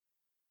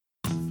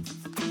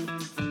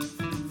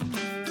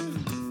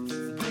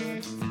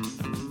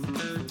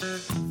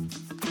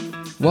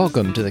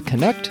Welcome to the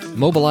Connect,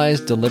 Mobilize,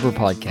 Deliver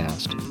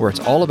podcast, where it's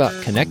all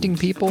about connecting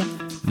people,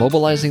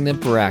 mobilizing them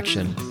for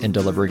action, and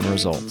delivering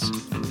results.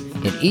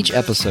 In each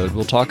episode,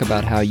 we'll talk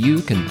about how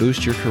you can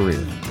boost your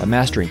career by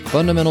mastering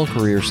fundamental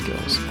career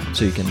skills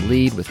so you can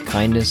lead with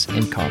kindness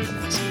and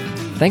confidence.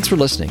 Thanks for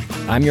listening.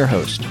 I'm your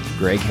host,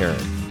 Greg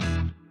Herod.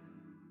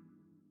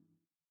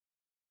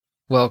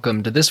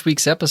 Welcome to this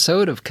week's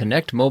episode of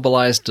Connect,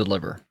 Mobilize,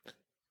 Deliver.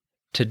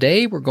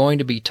 Today, we're going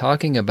to be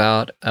talking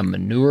about a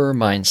manure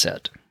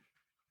mindset.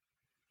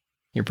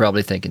 You're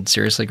probably thinking,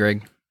 seriously,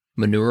 Greg?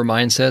 Manure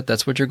mindset?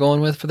 That's what you're going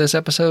with for this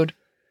episode?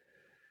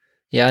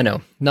 Yeah, I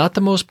know. Not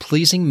the most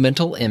pleasing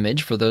mental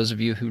image for those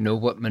of you who know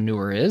what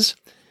manure is,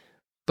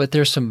 but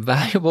there's some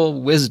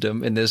valuable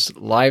wisdom in this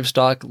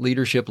livestock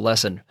leadership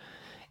lesson.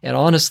 And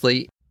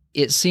honestly,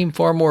 it seemed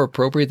far more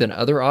appropriate than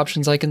other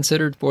options I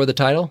considered for the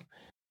title.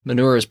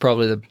 Manure is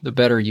probably the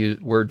better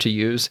word to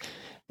use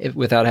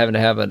without having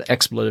to have an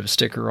expletive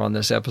sticker on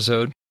this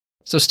episode.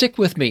 So stick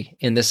with me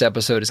in this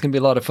episode. It's going to be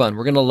a lot of fun.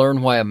 We're going to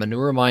learn why a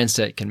manure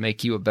mindset can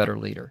make you a better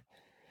leader.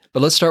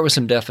 But let's start with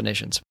some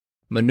definitions.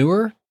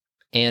 Manure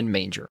and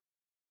manger.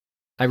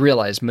 I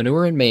realize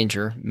manure and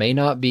manger may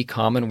not be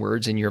common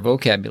words in your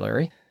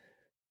vocabulary.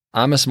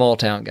 I'm a small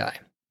town guy.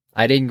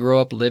 I didn't grow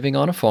up living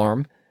on a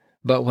farm,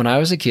 but when I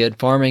was a kid,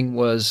 farming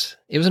was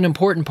an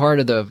important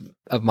part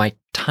of my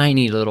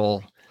tiny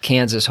little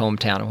Kansas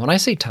hometown. And when I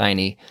say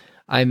tiny,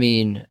 I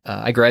mean,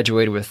 I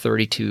graduated with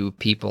 32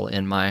 people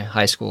in my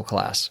high school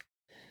class.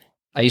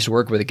 I used to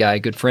work with a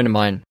good friend of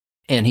mine,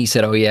 and he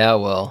said, oh yeah,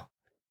 well,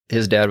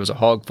 his dad was a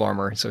hog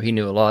farmer, so he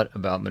knew a lot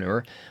about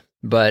manure.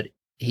 But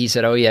he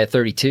said, oh yeah,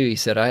 32. He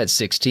said, I had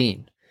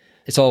 16.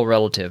 It's all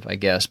relative, I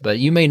guess, but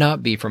you may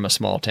not be from a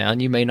small town.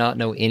 You may not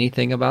know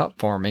anything about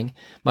farming.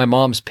 My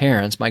mom's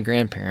parents, my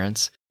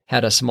grandparents,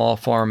 had a small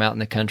farm out in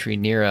the country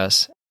near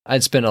us.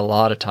 I'd spent a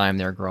lot of time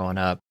there growing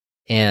up,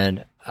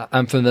 and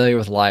I'm familiar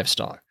with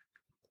livestock.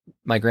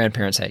 My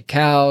grandparents had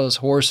cows,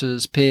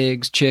 horses,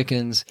 pigs,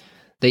 chickens.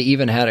 They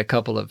even had a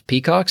couple of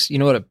peacocks. You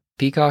know what a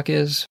peacock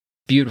is?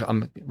 Beautiful.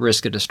 I'm at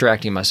risk of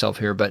distracting myself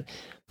here, but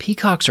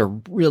peacocks are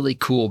really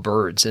cool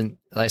birds. And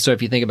so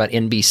if you think about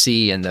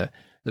NBC and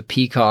the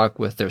peacock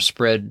with their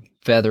spread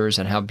feathers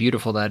and how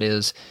beautiful that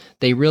is,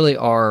 they really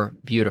are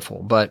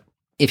beautiful. But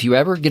if you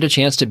ever get a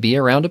chance to be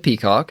around a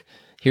peacock,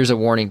 here's a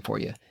warning for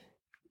you.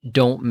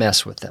 Don't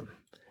mess with them.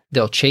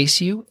 They'll chase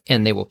you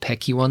and they will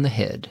peck you on the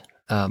head.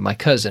 My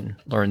cousin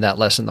learned that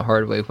lesson the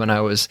hard way when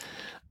I was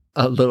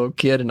a little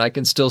kid, and I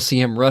can still see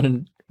him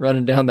running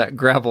down that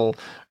gravel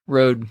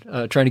road,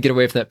 trying to get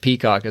away from that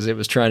peacock as it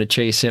was trying to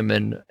chase him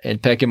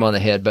and peck him on the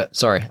head. But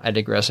sorry, I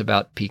digress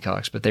about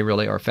peacocks, but they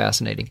really are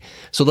fascinating.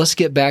 So let's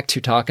get back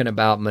to talking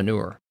about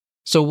manure.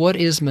 So what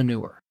is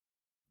manure?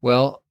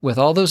 Well, with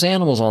all those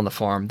animals on the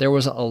farm, there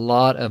was a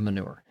lot of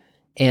manure.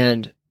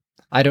 And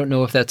I don't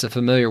know if that's a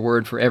familiar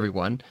word for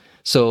everyone,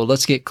 so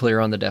let's get clear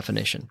on the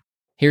definition.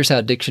 Here's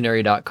how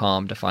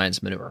dictionary.com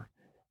defines manure.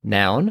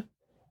 Noun,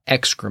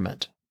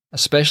 excrement,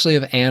 especially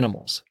of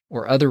animals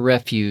or other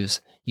refuse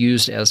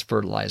used as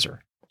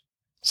fertilizer.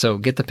 So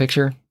get the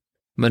picture?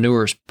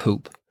 Manure's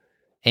poop,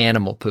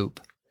 animal poop.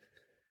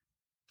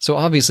 So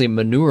obviously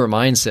manure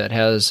mindset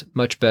has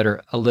much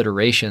better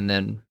alliteration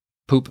than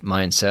poop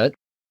mindset,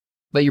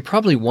 but you're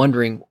probably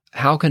wondering,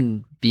 how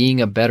can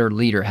being a better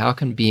leader, how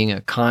can being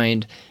a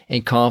kind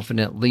and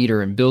confident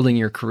leader and building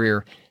your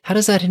career, how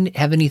does that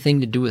have anything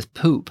to do with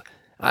poop?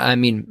 I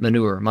mean,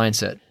 manure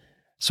mindset.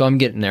 So I'm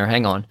getting there.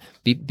 Hang on.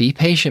 Be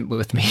patient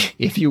with me,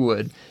 if you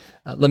would.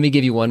 Let me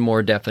give you one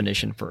more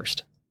definition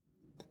first.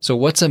 So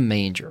what's a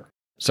manger?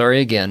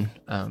 Sorry again.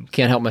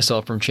 Can't help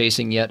myself from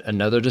chasing yet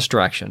another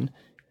distraction.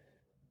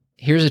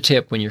 Here's a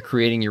tip when you're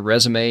creating your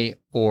resume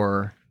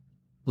or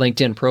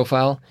LinkedIn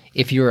profile.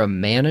 If you're a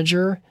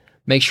manager,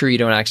 make sure you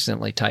don't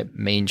accidentally type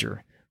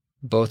manger.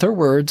 Both are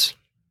words,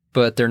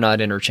 but they're not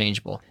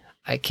interchangeable.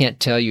 I can't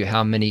tell you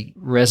how many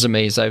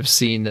resumes I've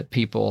seen that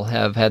people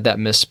have had that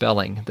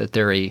misspelling, that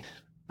they're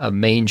a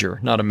manger,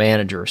 not a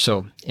manager.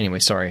 So anyway,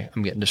 sorry,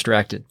 I'm getting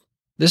distracted.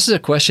 This is a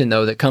question,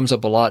 though, that comes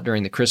up a lot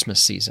during the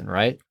Christmas season,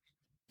 right?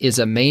 Is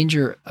a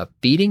manger a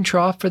feeding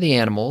trough for the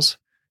animals,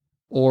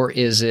 or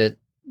is it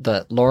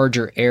the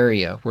larger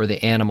area where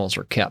the animals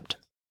are kept?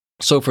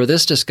 So for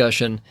this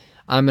discussion,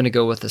 I'm going to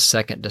go with the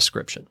second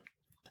description.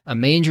 A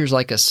manger is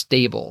like a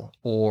stable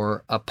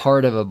or a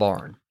part of a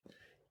barn.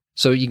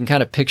 So you can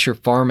kind of picture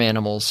farm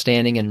animals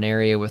standing in an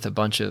area with a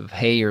bunch of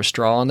hay or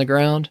straw on the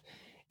ground,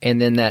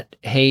 and then that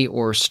hay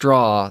or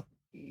straw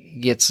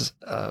gets,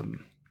 a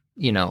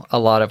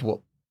lot of,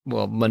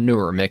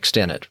 manure mixed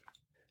in it.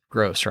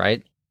 Gross,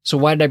 right? So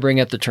why did I bring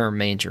up the term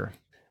manger?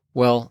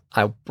 Well,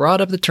 I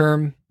brought up the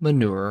term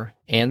manure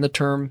and the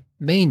term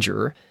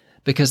manger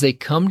because they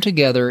come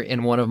together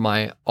in one of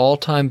my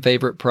all-time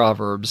favorite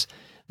proverbs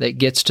that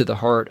gets to the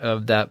heart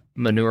of that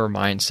manure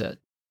mindset.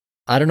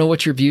 I don't know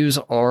what your views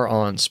are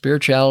on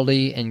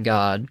spirituality and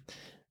God.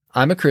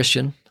 I'm a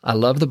Christian. I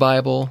love the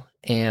Bible,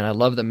 and I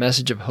love the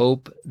message of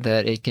hope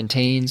that it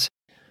contains.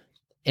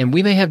 And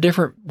we may have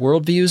different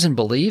worldviews and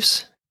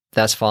beliefs.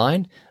 That's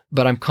fine.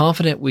 but I'm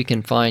confident we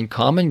can find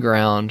common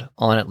ground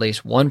on at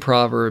least one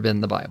proverb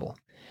in the Bible.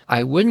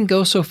 I wouldn't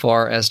go so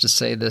far as to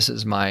say this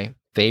is my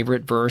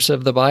favorite verse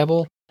of the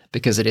Bible,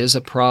 because it is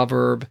a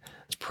proverb.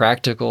 It's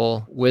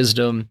practical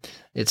wisdom.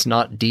 It's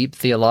not deep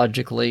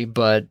theologically,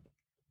 but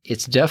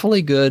it's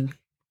definitely good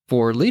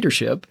for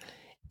leadership,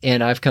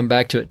 and I've come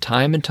back to it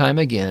time and time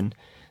again.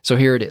 So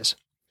here it is.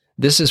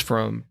 This is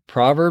from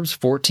Proverbs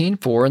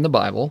 14:4 in the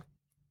Bible,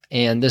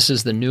 and this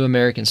is the New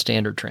American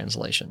Standard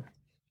Translation.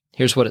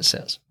 Here's what it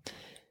says.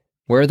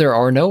 Where there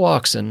are no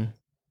oxen,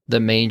 the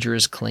manger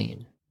is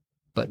clean,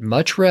 but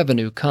much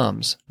revenue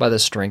comes by the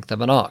strength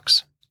of an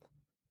ox.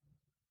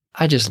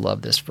 I just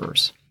love this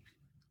verse.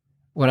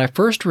 When I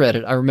first read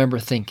it, I remember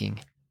thinking,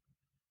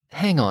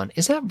 hang on,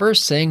 is that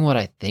verse saying what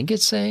I think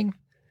it's saying?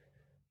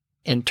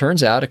 And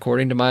turns out,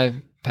 according to my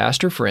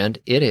pastor friend,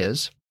 it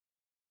is.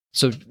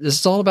 So this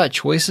is all about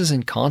choices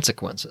and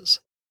consequences.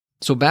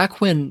 So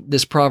back when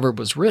this proverb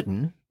was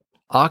written,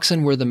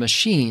 oxen were the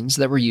machines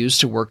that were used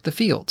to work the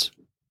fields.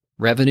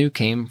 Revenue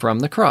came from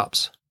the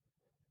crops.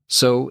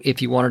 So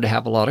if you wanted to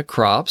have a lot of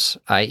crops,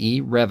 i.e.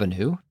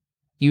 revenue,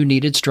 you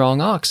needed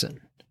strong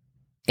oxen.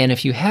 And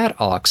if you had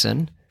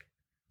oxen,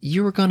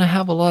 you were going to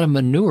have a lot of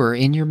manure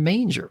in your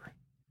manger.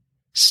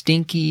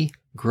 Stinky,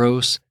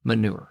 gross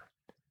manure.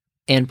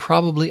 And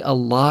probably a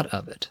lot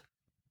of it.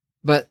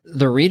 But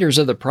the readers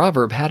of the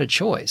proverb had a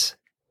choice.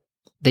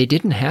 They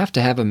didn't have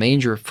to have a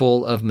manger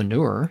full of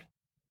manure.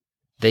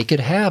 They could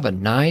have a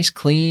nice,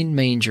 clean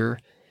manger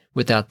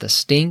without the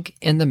stink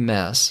and the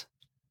mess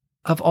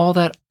of all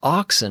that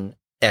oxen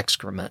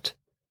excrement.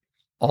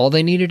 All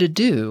they needed to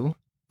do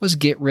was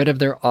get rid of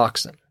their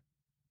oxen.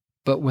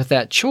 But with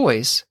that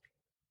choice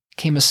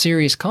came a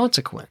serious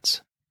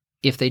consequence.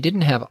 If they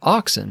didn't have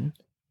oxen,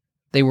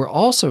 they were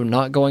also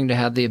not going to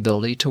have the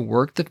ability to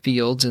work the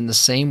fields in the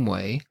same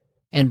way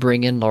and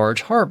bring in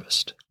large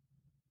harvest.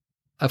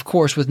 Of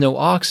course, with no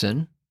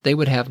oxen, they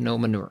would have no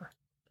manure.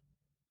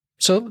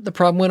 So the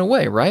problem went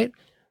away, right?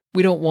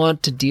 We don't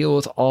want to deal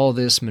with all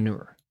this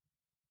manure.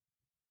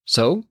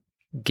 So,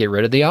 get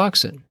rid of the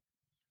oxen.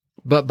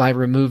 But by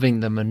removing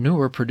the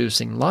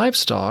manure-producing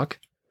livestock,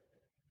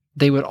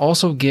 they would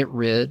also get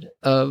rid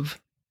of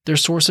their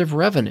source of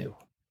revenue.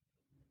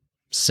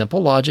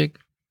 Simple logic,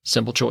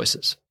 simple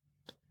choices.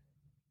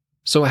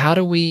 So how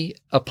do we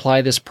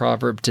apply this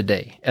proverb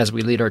today as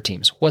we lead our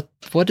teams? What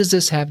does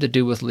this have to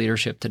do with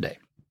leadership today?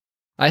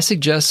 I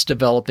suggest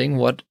developing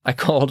what I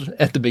called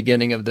at the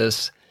beginning of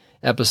this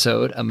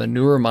episode a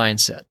manure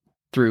mindset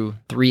through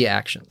 3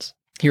 actions.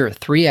 Here are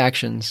 3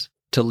 actions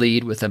to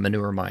lead with a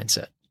manure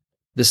mindset.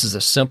 This is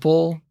a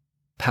simple,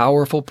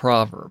 powerful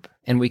proverb,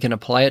 and we can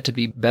apply it to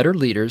be better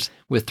leaders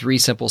with 3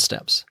 simple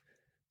steps.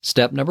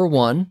 Step number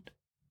 1,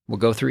 we'll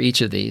go through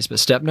each of these, but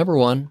step number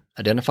 1,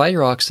 identify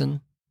your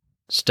oxen.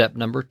 Step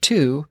number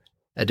 2,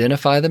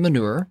 identify the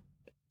manure.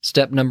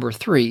 Step number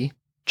 3,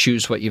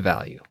 choose what you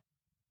value.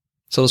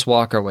 So let's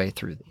walk our way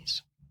through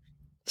these.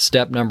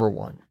 Step number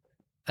 1,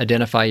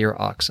 identify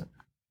your oxen.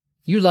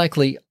 You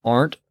likely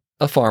aren't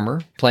a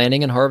farmer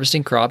planting and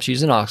harvesting crops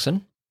using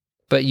oxen,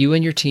 but you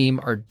and your team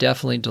are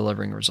definitely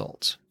delivering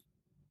results.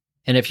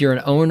 And if you're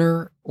an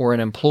owner or an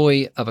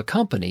employee of a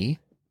company,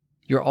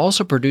 you're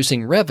also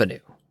producing revenue,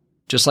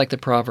 just like the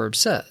proverb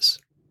says.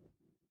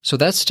 So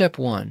that's step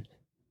 1.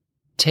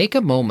 Take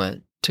a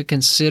moment to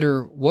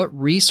consider what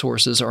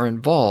resources are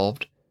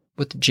involved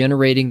with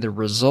generating the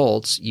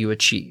results you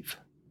achieve.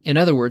 In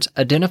other words,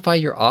 identify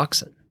your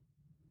oxen.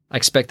 I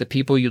expect the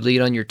people you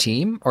lead on your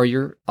team are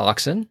your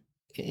oxen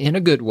in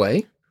a good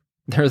way.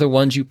 They're the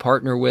ones you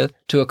partner with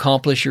to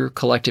accomplish your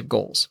collective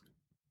goals.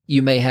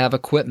 You may have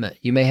equipment.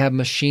 You may have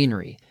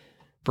machinery.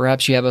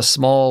 Perhaps you have a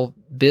small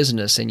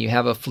business and you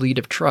have a fleet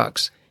of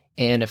trucks.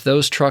 And if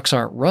those trucks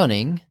aren't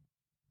running,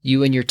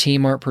 you and your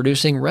team aren't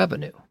producing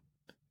revenue.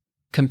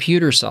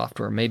 Computer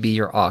software may be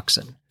your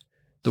oxen.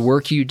 The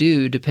work you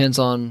do depends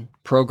on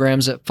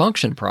programs that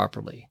function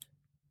properly,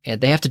 and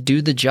they have to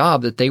do the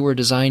job that they were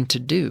designed to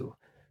do.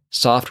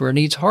 Software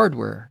needs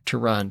hardware to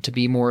run to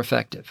be more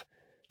effective,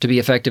 to be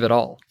effective at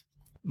all.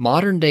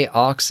 Modern-day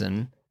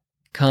oxen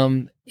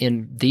come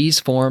in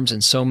these forms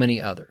and so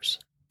many others.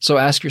 So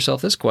ask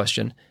yourself this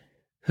question: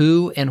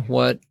 who and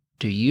what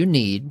do you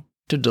need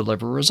to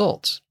deliver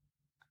results?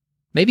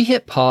 Maybe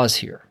hit pause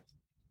here.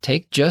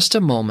 Take just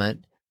a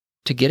moment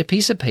to get a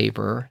piece of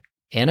paper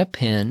and a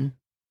pen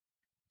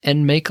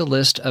and make a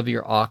list of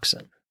your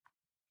oxen.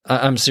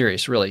 I'm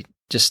serious, really.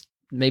 Just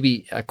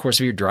maybe, of course,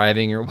 if you're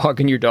driving or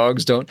walking your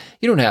dogs, you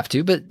don't have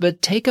to,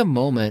 but take a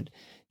moment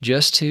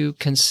just to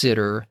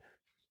consider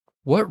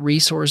what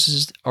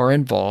resources are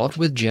involved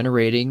with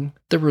generating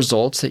the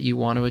results that you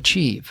want to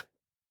achieve.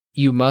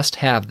 You must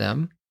have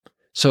them,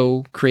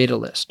 so create a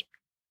list.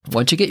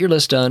 Once you get your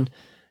list done,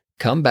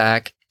 come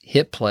back,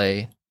 hit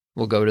play,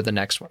 we'll go to the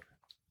next one.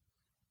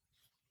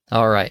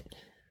 All right,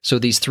 so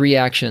these 3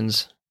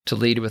 actions to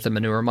lead with a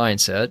manure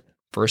mindset.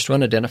 First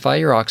one, identify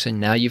your oxen.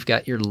 Now you've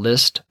got your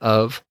list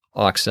of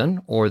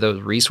oxen or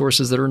those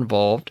resources that are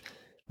involved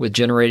with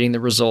generating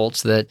the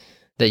results that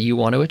you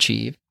want to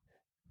achieve.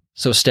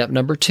 So step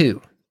number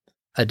 2,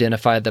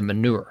 identify the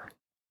manure.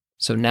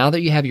 So now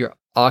that you have your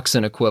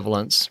oxen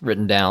equivalents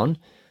written down,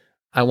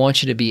 I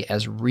want you to be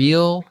as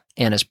real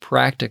and as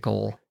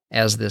practical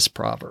as this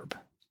proverb.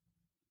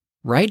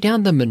 Write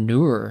down the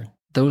manure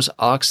those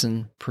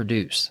oxen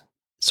produce.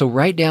 So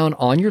write down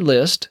on your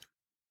list,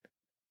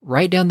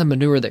 write down the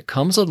manure that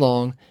comes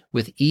along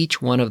with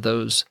each one of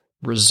those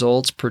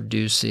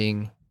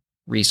results-producing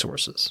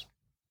resources.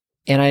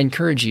 And I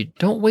encourage you,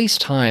 don't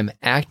waste time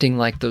acting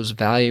like those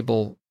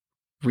valuable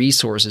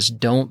resources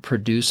don't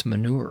produce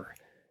manure.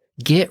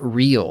 Get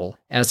real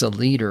as a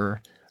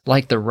leader,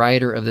 like the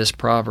writer of this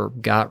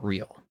proverb got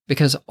real,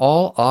 because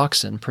all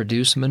oxen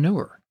produce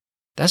manure.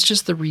 That's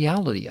just the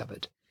reality of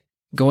it.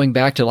 Going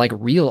back to like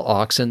real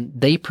oxen,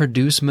 they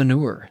produce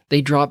manure.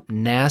 They drop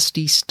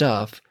nasty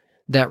stuff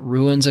that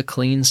ruins a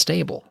clean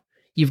stable.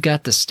 You've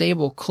got the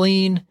stable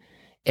clean,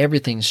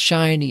 everything's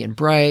shiny and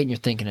bright, and you're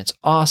thinking it's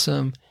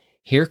awesome.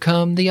 Here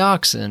come the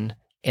oxen,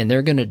 and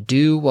they're going to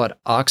do what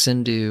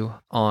oxen do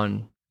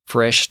on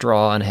fresh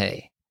straw and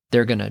hay.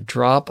 They're going to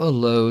drop a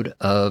load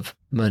of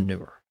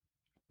manure.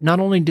 Not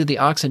only do the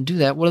oxen do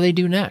that, what do they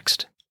do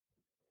next?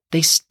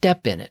 They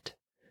step in it.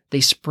 They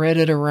spread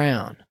it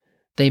around.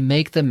 They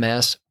make the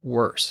mess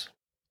worse.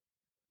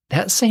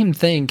 That same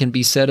thing can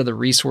be said of the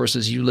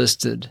resources you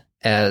listed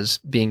as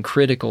being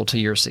critical to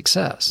your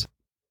success.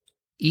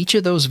 Each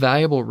of those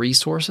valuable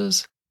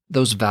resources,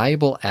 those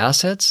valuable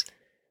assets,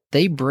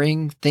 they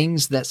bring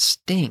things that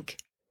stink.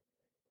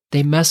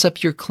 They mess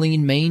up your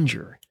clean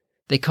manger.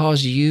 They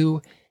cause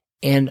you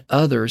and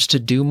others to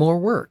do more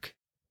work.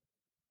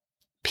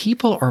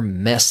 People are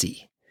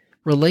messy.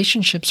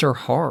 Relationships are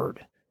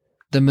hard.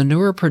 The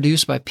manure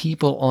produced by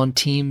people on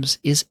teams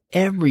is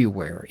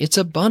everywhere. It's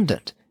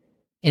abundant.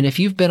 And if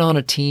you've been on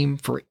a team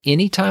for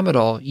any time at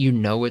all, you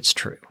know it's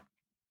true.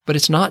 But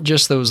it's not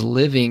just those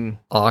living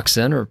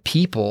oxen or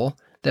people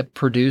that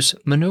produce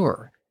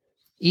manure.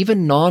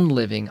 Even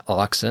non-living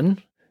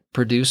oxen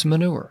produce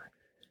manure.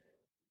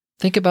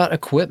 Think about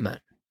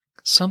equipment.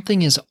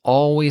 Something is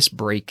always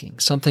breaking.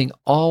 Something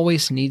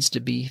always needs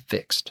to be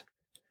fixed.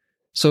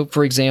 So,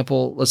 for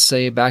example, let's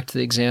say back to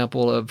the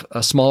example of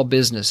a small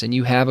business and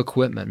you have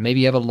equipment. Maybe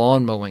you have a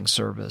lawn mowing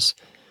service.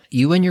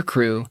 You and your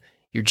crew,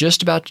 you're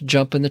just about to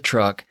jump in the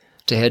truck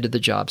to head to the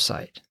job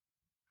site.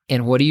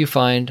 And what do you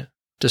find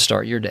to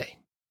start your day?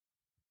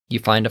 You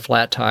find a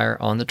flat tire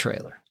on the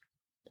trailer,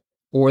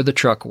 or the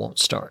truck won't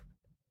start.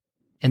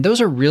 And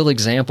those are real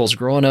examples.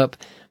 Growing up,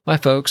 my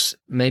folks,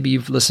 maybe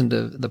you've listened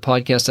to the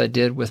podcast I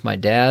did with my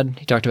dad.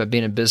 He talked about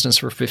being in business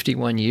for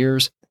 51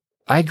 years.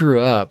 I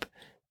grew up,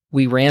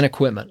 we ran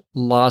equipment,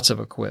 lots of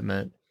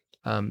equipment,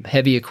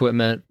 heavy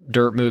equipment,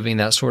 dirt moving,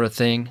 that sort of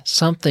thing.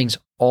 Something's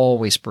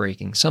always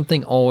breaking.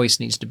 Something always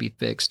needs to be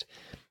fixed.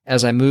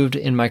 As I moved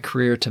in my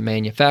career to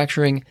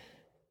manufacturing,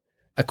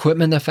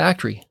 equipment in the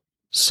factory,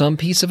 some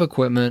piece of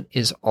equipment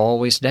is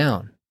always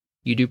down.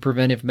 You do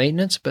preventive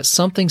maintenance, but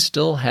something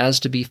still has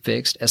to be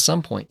fixed at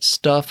some point.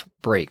 Stuff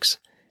breaks.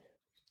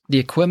 The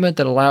equipment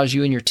that allows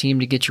you and your team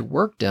to get your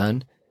work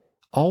done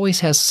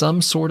always has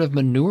some sort of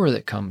manure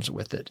that comes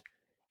with it.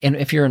 And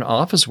if you're an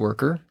office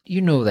worker,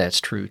 you know that's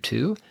true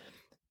too.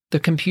 The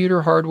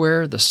computer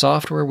hardware, the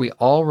software we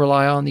all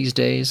rely on these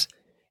days,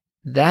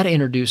 that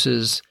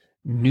introduces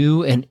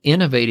new and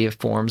innovative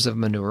forms of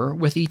manure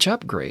with each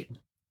upgrade.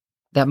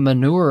 That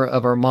manure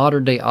of our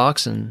modern day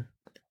oxen,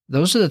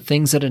 those are the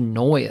things that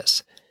annoy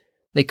us.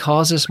 They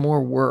cause us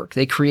more work.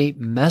 They create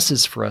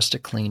messes for us to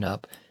clean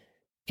up.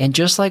 And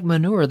just like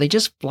manure, they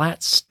just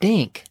flat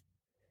stink.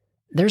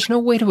 There's no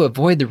way to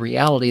avoid the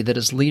reality that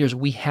as leaders,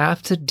 we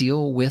have to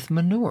deal with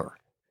manure.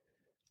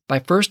 By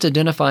first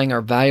identifying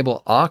our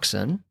valuable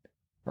oxen,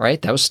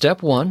 right? That was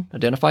step one,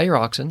 identify your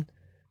oxen.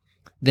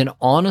 Then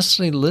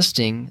honestly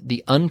listing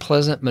the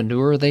unpleasant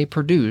manure they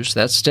produce,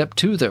 that's step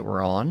two that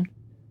we're on.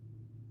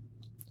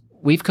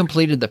 We've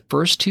completed the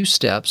first two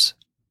steps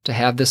to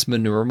have this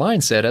manure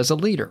mindset as a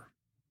leader.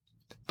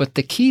 But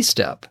the key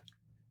step,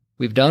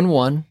 we've done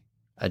one,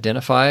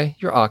 identify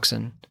your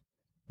oxen.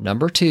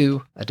 Number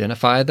two,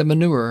 identify the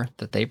manure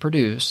that they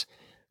produce.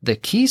 The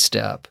key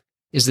step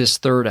is this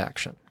third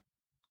action.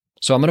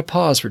 So I'm going to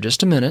pause for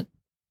just a minute,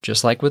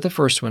 just like with the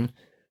first one.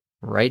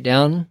 Write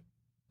down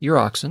your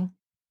oxen.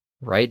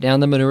 Write down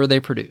the manure they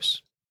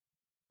produce.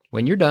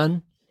 When you're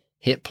done,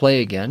 hit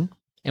play again,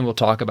 and we'll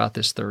talk about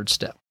this third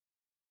step.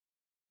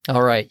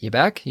 All right, you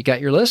back? You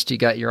got your list? You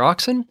got your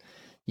oxen?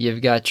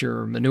 You've got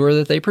your manure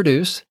that they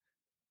produce.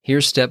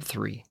 Here's step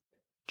three.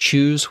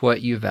 Choose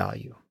what you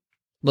value.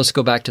 Let's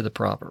go back to the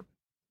proverb.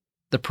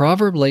 The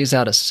proverb lays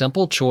out a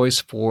simple choice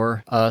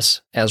for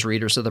us as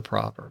readers of the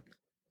proverb.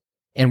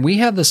 And we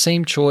have the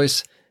same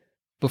choice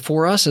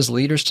before us as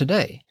leaders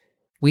today.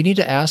 We need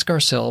to ask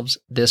ourselves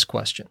this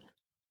question.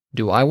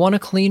 Do I want a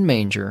clean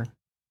manger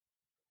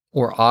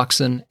or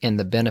oxen and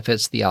the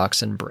benefits the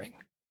oxen bring?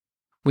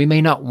 We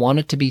may not want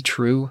it to be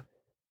true,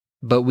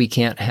 but we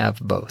can't have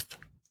both.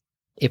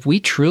 If we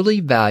truly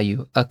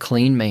value a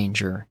clean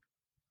manger,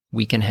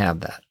 we can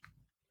have that.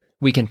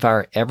 We can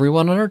fire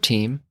everyone on our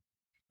team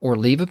or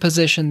leave a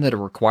position that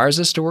requires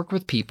us to work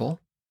with people.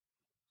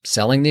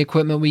 Selling the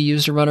equipment we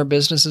use to run our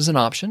business is an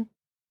option.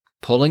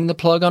 Pulling the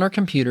plug on our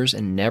computers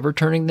and never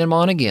turning them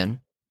on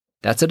again,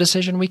 that's a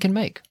decision we can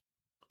make.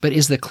 But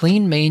is the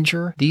clean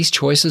manger these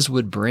choices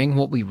would bring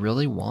what we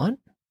really want?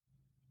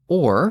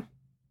 Or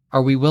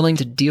are we willing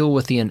to deal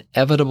with the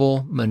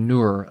inevitable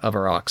manure of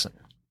our oxen?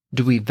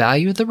 Do we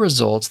value the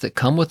results that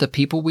come with the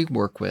people we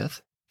work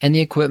with and the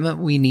equipment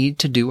we need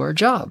to do our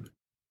job?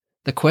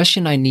 The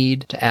question I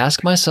need to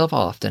ask myself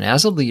often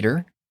as a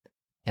leader,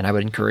 and I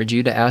would encourage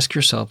you to ask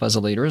yourself as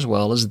a leader as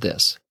well, is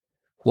this: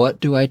 what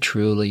do I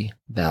truly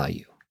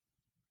value?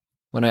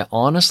 When I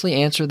honestly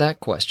answer that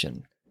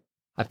question,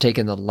 I've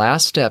taken the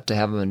last step to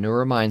have a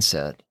manure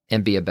mindset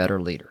and be a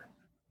better leader.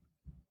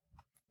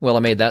 Well, I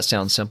made that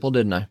sound simple,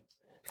 didn't I?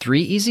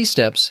 3 easy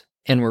steps,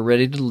 and we're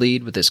ready to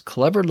lead with this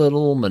clever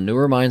little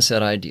manure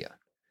mindset idea.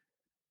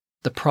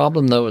 The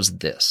problem, though, is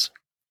this: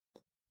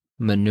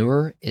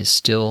 manure is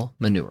still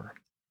manure.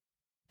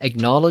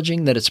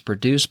 Acknowledging that it's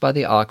produced by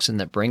the oxen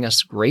that bring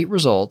us great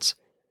results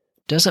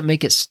doesn't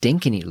make it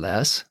stink any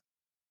less.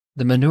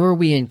 The manure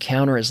we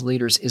encounter as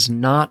leaders is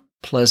not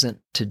pleasant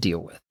to deal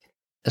with.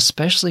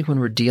 Especially when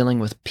we're dealing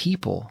with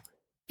people,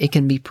 it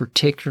can be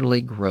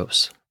particularly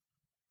gross.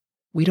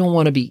 We don't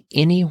want to be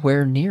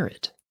anywhere near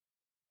it.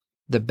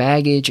 The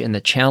baggage and the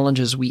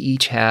challenges we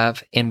each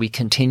have and we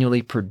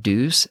continually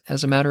produce,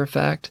 as a matter of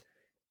fact,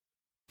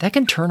 that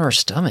can turn our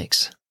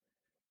stomachs.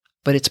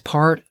 But it's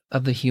part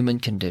of the human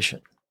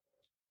condition.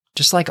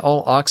 Just like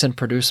all oxen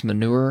produce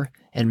manure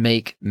and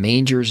make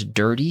mangers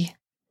dirty,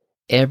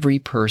 every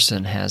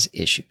person has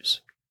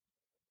issues.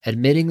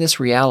 Admitting this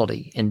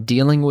reality and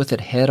dealing with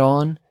it head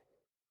on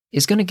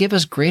is going to give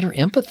us greater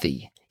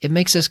empathy. It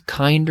makes us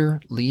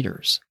kinder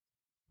leaders.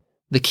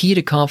 The key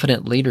to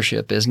confident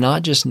leadership is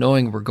not just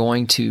knowing we're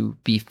going to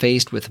be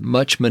faced with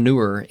much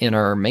manure in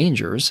our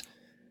mangers.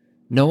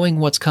 Knowing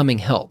what's coming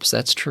helps,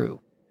 that's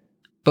true.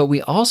 But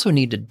we also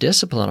need to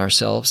discipline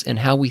ourselves in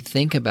how we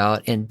think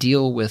about and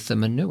deal with the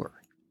manure.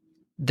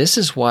 This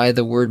is why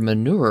the word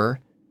manure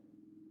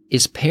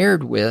is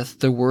paired with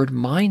the word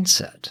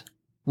mindset.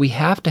 We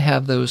have to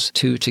have those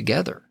two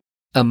together.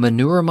 A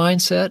manure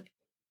mindset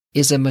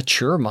is a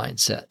mature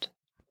mindset.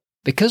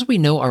 Because we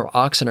know our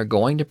oxen are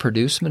going to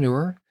produce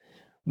manure,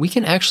 we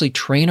can actually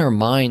train our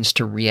minds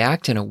to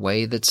react in a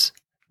way that's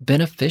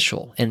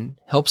beneficial and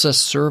helps us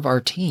serve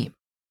our team.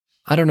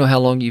 I don't know how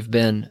long you've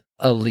been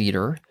a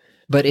leader,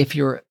 but if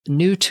you're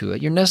new to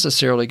it, you're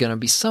necessarily going to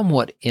be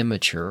somewhat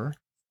immature.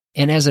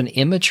 And as an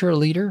immature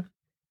leader,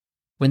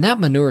 when that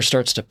manure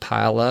starts to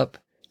pile up,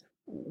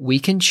 we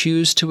can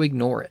choose to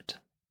ignore it.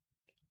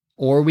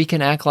 Or we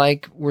can act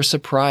like we're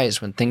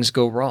surprised when things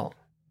go wrong.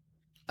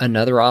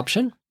 Another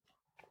option,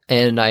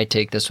 and I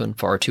take this one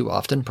far too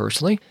often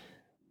personally,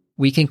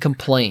 we can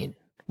complain.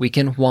 We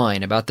can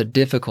whine about the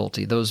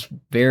difficulty those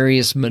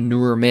various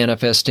manure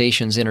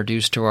manifestations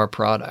introduce to our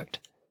product.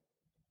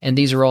 And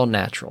these are all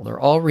natural. They're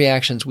all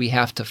reactions we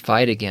have to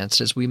fight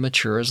against as we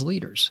mature as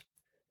leaders.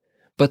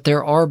 But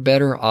there are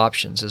better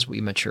options as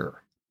we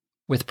mature.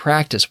 With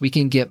practice, we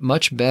can get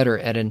much better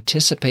at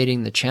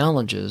anticipating the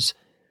challenges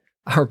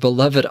our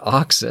beloved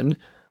oxen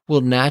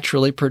will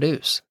naturally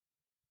produce.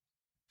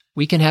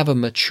 We can have a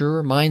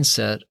mature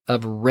mindset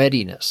of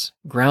readiness,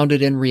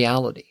 grounded in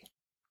reality.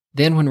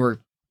 Then when we're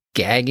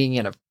gagging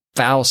in a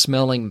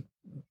foul-smelling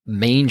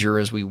manger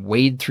as we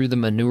wade through the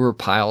manure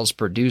piles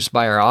produced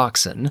by our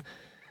oxen,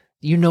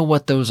 you know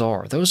what those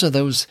are. Those are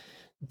those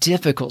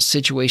difficult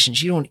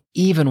situations you don't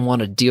even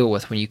want to deal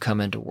with when you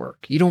come into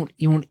work. You don't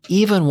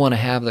even want to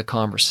have the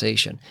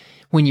conversation.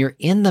 When you're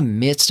in the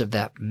midst of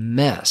that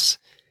mess,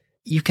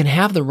 you can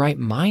have the right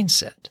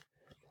mindset.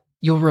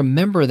 You'll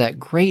remember that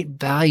great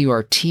value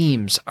our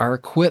teams, our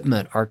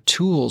equipment, our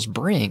tools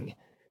bring.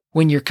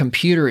 When your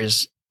computer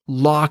is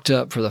locked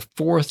up for the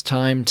 4th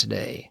time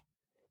today,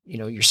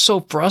 you're so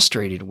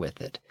frustrated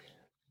with it.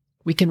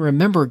 We can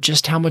remember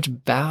just how much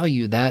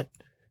value that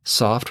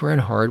software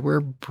and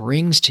hardware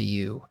brings to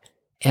you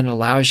and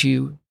allows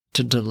you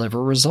to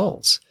deliver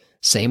results.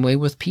 Same way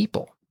with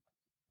people.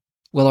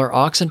 Will our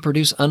oxen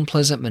produce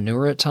unpleasant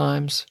manure at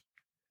times?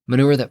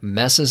 Manure that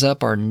messes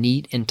up our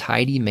neat and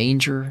tidy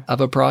manger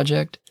of a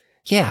project?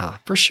 Yeah,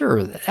 for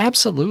sure.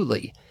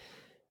 Absolutely.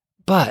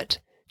 But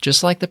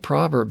just like the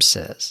proverb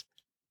says,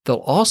 they'll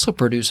also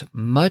produce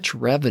much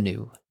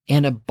revenue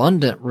and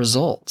abundant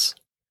results.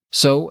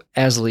 So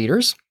as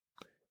leaders,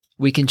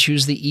 we can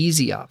choose the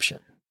easy option.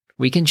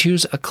 We can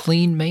choose a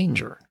clean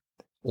manger,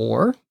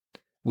 or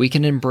we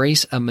can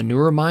embrace a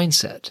manure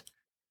mindset.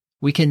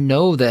 We can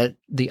know that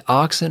the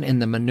oxen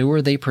and the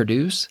manure they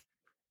produce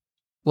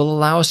will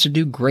allow us to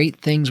do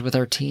great things with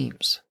our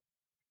teams.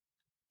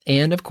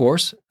 And of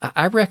course,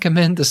 I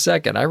recommend the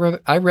second.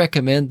 I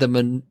recommend the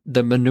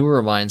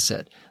manure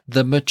mindset,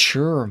 the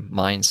mature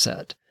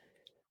mindset,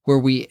 where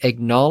we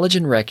acknowledge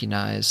and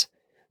recognize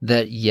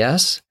that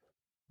yes,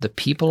 the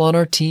people on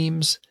our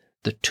teams,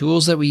 the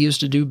tools that we use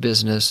to do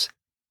business,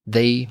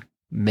 they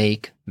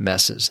make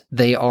messes.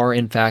 They are,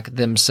 in fact,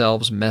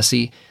 themselves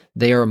messy.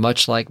 They are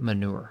much like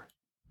manure.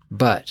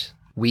 But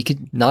we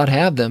could not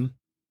have them.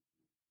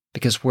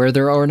 because where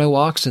there are no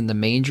oxen, the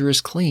manger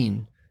is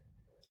clean.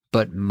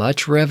 But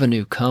much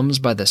revenue comes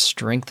by the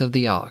strength of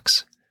the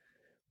ox.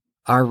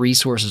 Our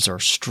resources are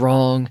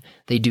strong.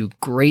 They do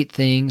great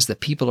things. The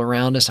people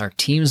around us, our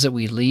teams that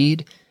we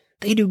lead,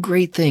 they do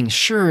great things.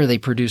 Sure, they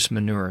produce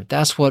manure.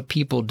 That's what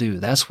people do.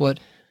 That's what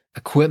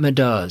equipment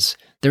does.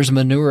 There's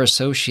manure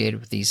associated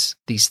with these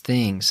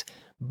things.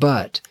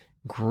 But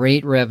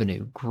great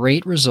revenue,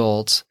 great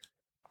results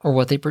are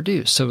what they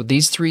produce. So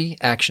these 3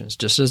 actions,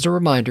 just as a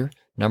reminder,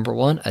 number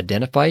 1,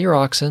 identify your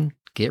oxen,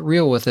 get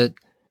real with it.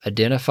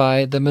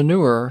 Identify the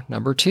manure.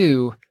 Number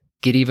 2,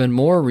 get even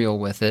more real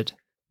with it.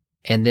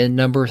 And then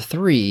number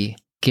 3,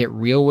 get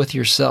real with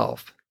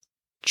yourself.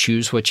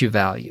 Choose what you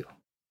value.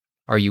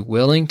 Are you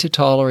willing to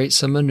tolerate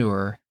some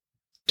manure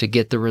to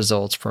get the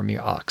results from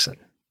your oxen?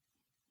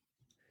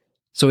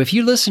 So if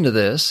you listen to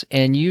this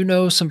and you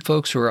know some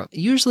folks who are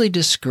usually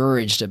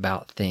discouraged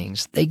about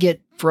things, they get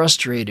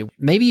frustrated.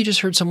 Maybe you just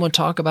heard someone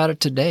talk about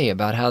it today,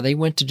 about how they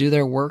went to do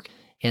their work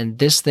and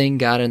this thing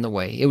got in the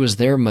way. It was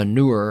their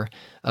manure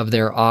of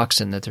their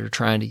oxen that they're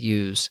trying to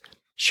use.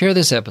 Share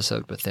this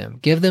episode with them.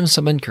 Give them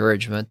some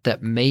encouragement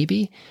that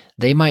maybe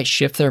they might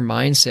shift their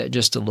mindset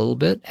just a little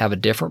bit, have a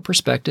different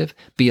perspective,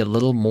 be a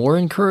little more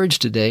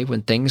encouraged today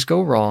when things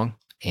go wrong,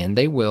 and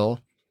they will.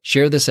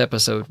 Share this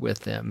episode with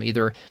them,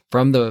 either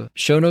from the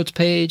show notes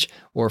page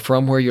or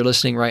from where you're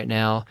listening right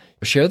now.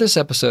 Share this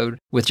episode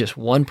with just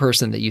one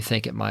person that you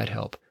think it might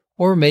help,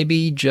 or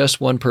maybe just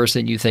one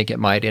person you think it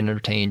might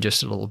entertain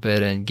just a little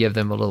bit and give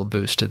them a little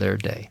boost to their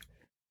day.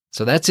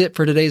 So that's it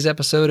for today's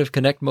episode of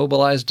Connect,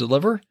 Mobilize,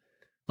 Deliver.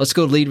 Let's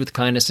go lead with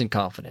kindness and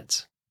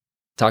confidence.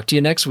 Talk to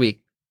you next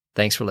week.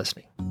 Thanks for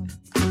listening.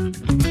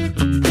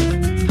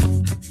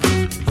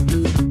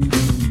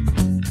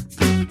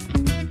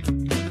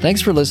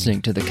 Thanks for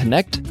listening to the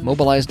Connect,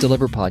 Mobilize,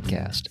 Deliver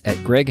podcast at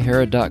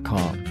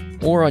gregharrod.com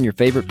or on your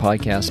favorite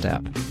podcast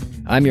app.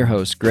 I'm your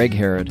host, Greg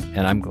Harrod,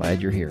 and I'm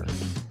glad you're here.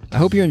 I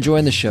hope you're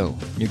enjoying the show.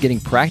 You're getting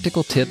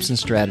practical tips and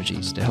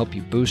strategies to help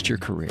you boost your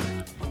career.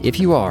 If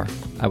you are,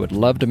 I would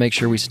love to make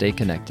sure we stay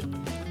connected.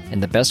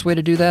 And the best way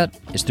to do that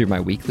is through my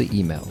weekly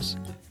emails.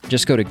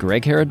 Just go to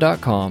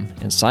gregharrod.com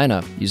and sign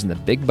up using the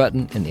big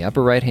button in the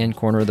upper right-hand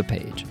corner of the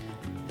page.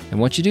 And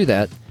once you do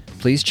that,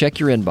 please check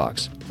your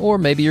inbox, or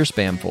maybe your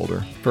spam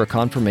folder, for a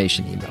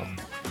confirmation email.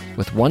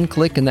 With one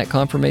click in that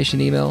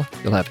confirmation email,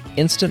 you'll have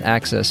instant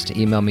access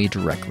to email me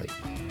directly.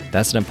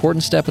 That's an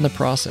important step in the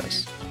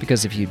process,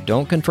 because if you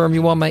don't confirm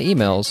you want my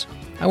emails,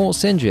 I won't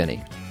send you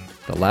any.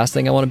 The last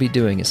thing I want to be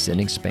doing is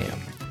sending spam.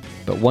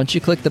 But once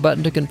you click the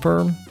button to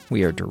confirm,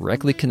 we are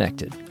directly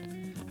connected.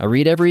 I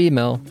read every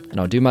email, and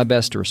I'll do my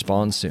best to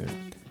respond soon.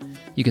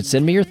 You can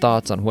send me your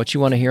thoughts on what you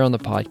want to hear on the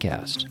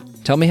podcast.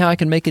 Tell me how I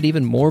can make it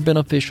even more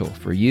beneficial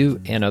for you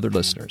and other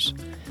listeners.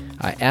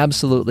 I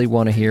absolutely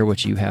want to hear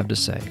what you have to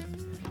say.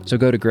 So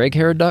go to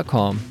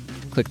gregharrod.com,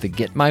 click the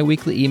Get My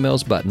Weekly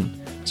Emails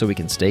button so we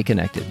can stay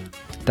connected.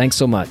 Thanks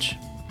so much.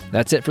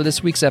 That's it for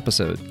this week's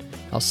episode.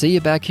 I'll see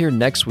you back here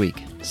next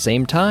week.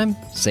 Same time,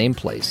 same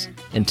place.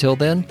 Until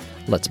then,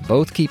 let's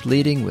both keep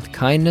leading with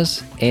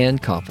kindness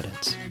and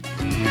confidence.